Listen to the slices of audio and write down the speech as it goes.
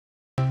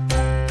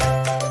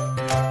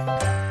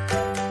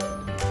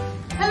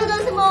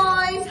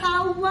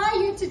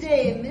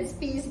Yay! Miss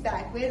P is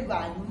back with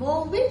one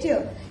more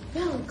video.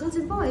 Now, girls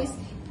and boys,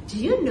 do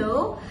you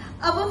know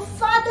our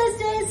Father's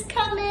Day is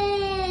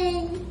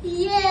coming?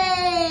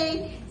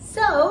 Yay!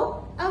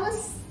 So, I was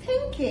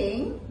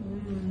thinking,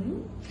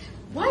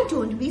 why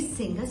don't we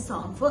sing a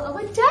song for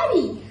our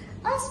daddy?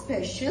 A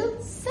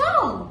special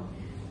song.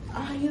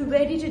 Are you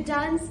ready to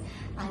dance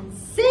and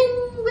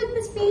sing with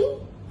Miss P?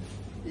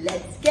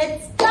 Let's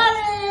get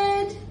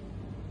started.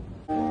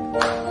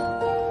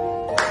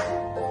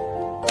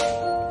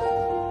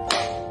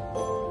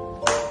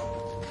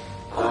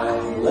 I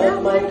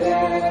love my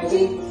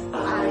daddy,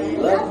 I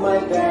love my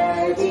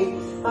daddy,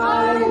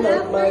 I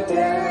love my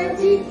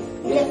daddy,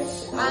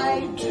 yes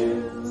I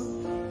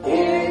do.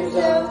 Here's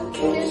a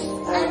kiss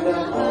and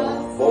a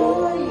hug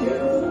for you.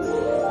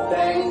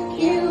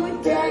 Thank you,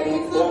 Daddy,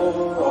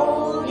 for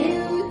all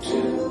you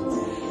do.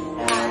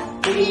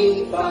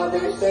 Happy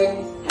Father's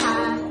Day,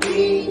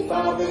 Happy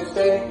Father's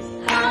Day,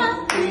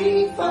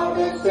 Happy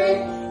Father's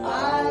Day,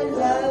 I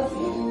love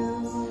you.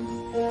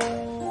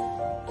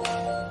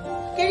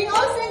 Can you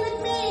all sing with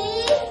me?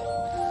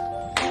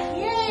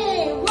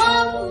 Yay!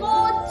 One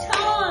more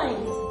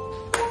time.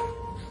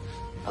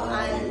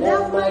 I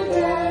love my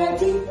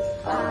daddy,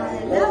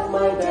 I love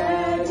my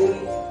daddy,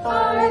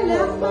 I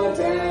love my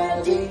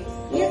daddy,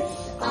 yes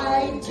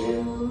I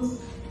do.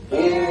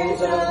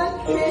 Here's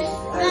a kiss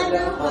and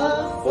a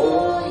hug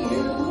for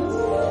you.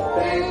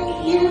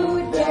 Thank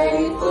you,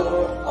 Daddy, for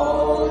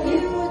all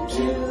you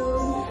do.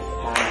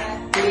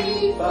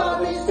 Happy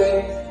Father's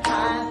Day,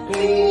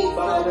 Happy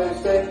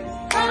Father's Day,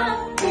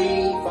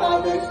 Happy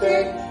Father's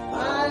Day,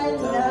 I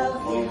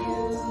love you.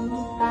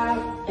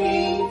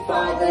 Happy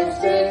Father's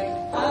Day,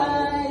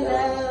 I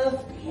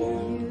love you.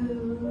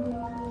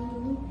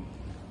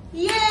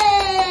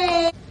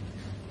 Yay!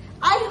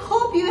 I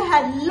hope you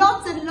had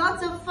lots and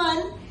lots of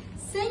fun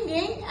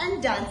singing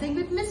and dancing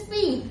with Miss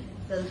P.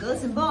 Well,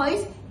 girls and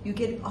boys, you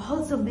can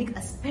also make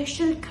a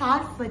special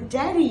card for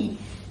Daddy.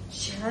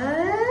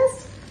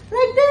 Just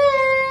like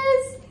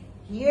this.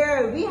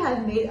 Here we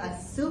have made a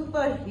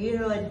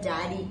superhero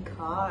daddy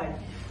card.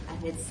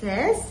 And it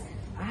says,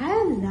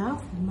 I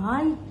love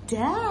my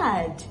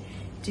dad.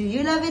 Do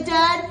you love your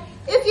dad?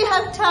 If you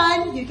have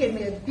time, you can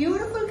make a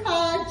beautiful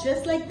card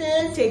just like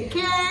this. Take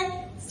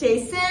care,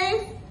 stay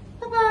safe,